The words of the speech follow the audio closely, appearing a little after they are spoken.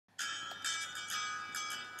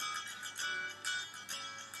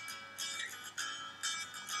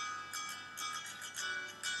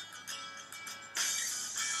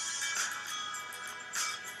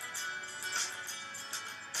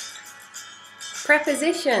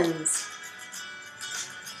Prepositions.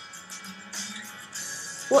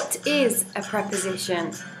 What is a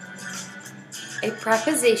preposition? A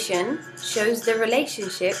preposition shows the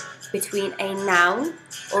relationship between a noun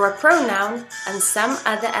or a pronoun and some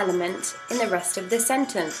other element in the rest of the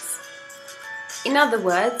sentence. In other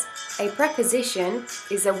words, a preposition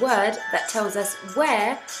is a word that tells us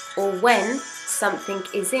where or when something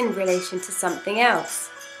is in relation to something else.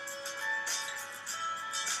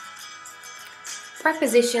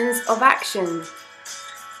 Prepositions of action.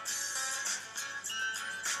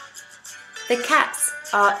 The cats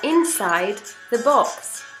are inside the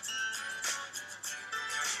box.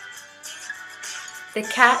 The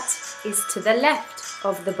cat is to the left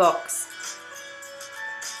of the box.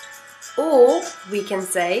 Or we can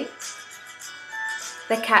say,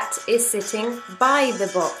 the cat is sitting by the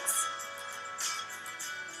box.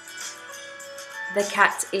 The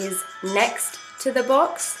cat is next to the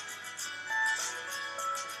box.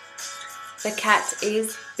 The cat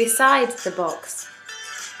is beside the box.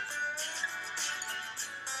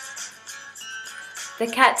 The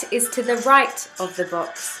cat is to the right of the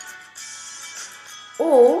box.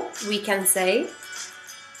 Or we can say,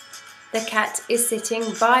 the cat is sitting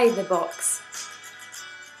by the box.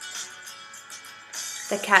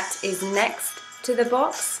 The cat is next to the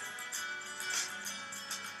box.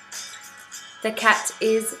 The cat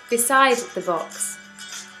is beside the box.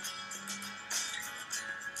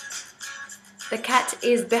 The cat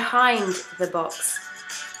is behind the box.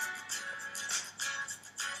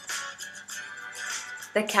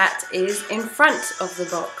 The cat is in front of the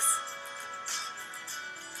box.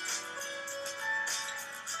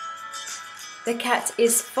 The cat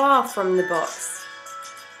is far from the box.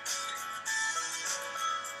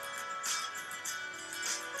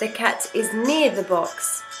 The cat is near the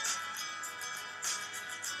box.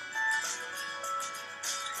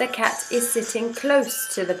 The cat is sitting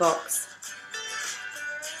close to the box.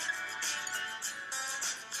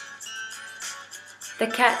 The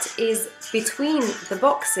cat is between the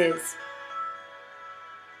boxes.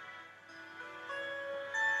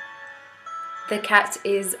 The cat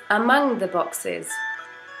is among the boxes.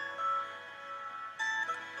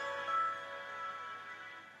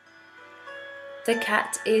 The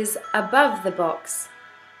cat is above the box.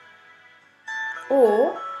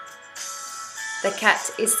 Or, the cat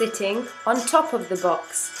is sitting on top of the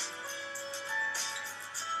box.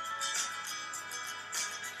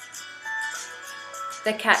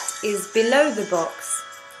 The cat is below the box.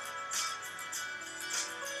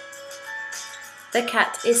 The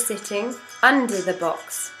cat is sitting under the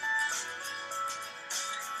box.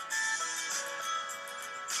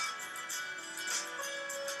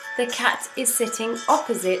 The cat is sitting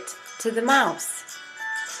opposite to the mouse.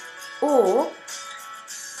 Or,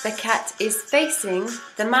 the cat is facing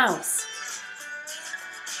the mouse.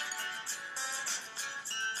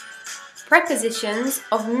 Prepositions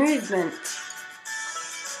of movement.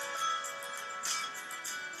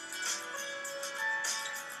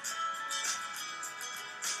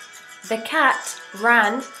 The cat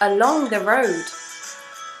ran along the road.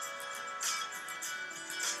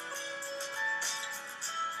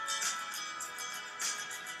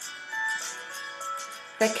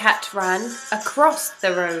 The cat ran across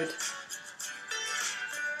the road.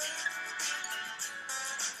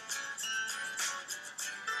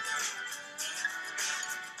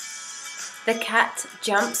 The cat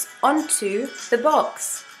jumps onto the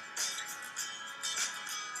box.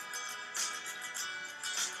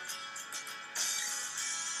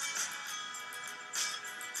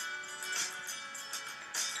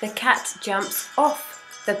 The cat jumps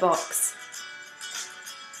off the box.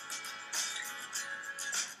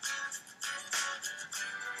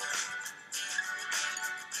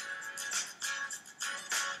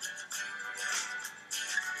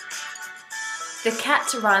 The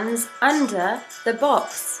cat runs under the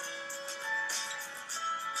box.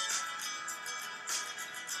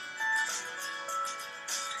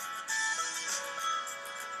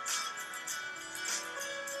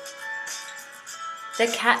 The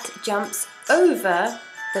cat jumps over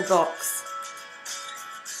the box.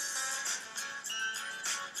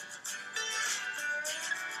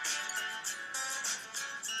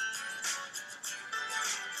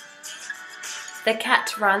 The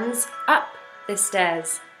cat runs up the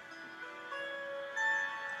stairs.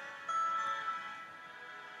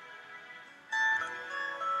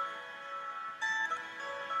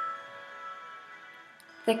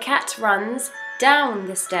 The cat runs down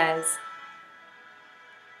the stairs.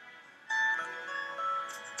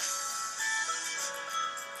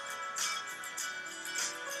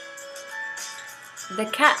 The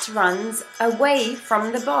cat runs away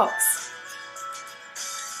from the box.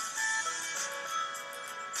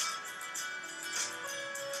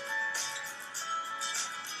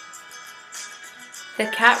 The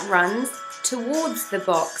cat runs towards the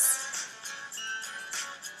box.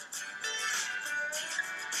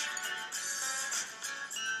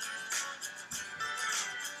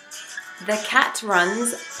 The cat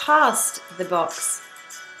runs past the box.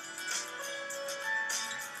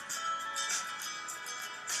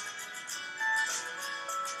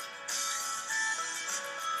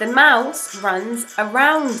 The mouse runs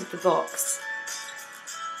around the box.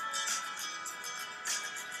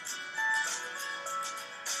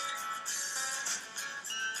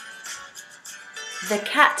 The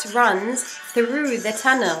cat runs through the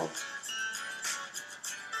tunnel.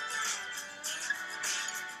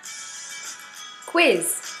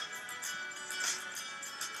 Quiz.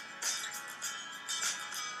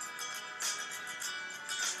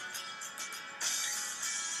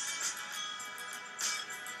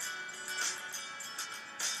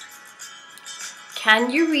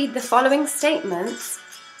 Can you read the following statements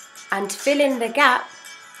and fill in the gap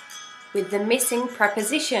with the missing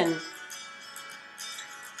preposition?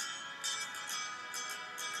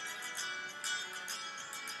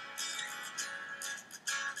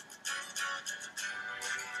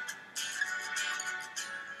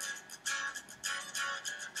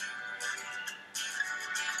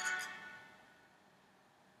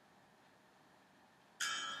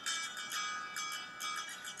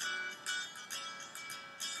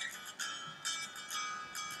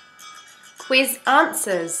 Quiz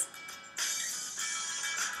answers.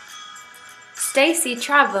 Stacy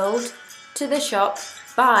travelled to the shop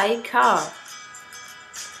by car.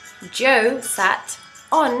 Joe sat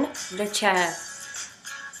on the chair.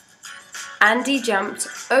 Andy jumped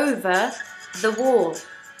over the wall.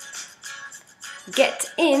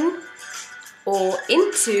 Get in or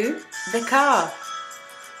into the car.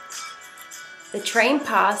 The train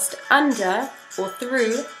passed under or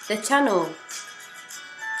through the tunnel.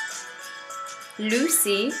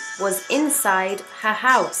 Lucy was inside her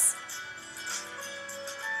house.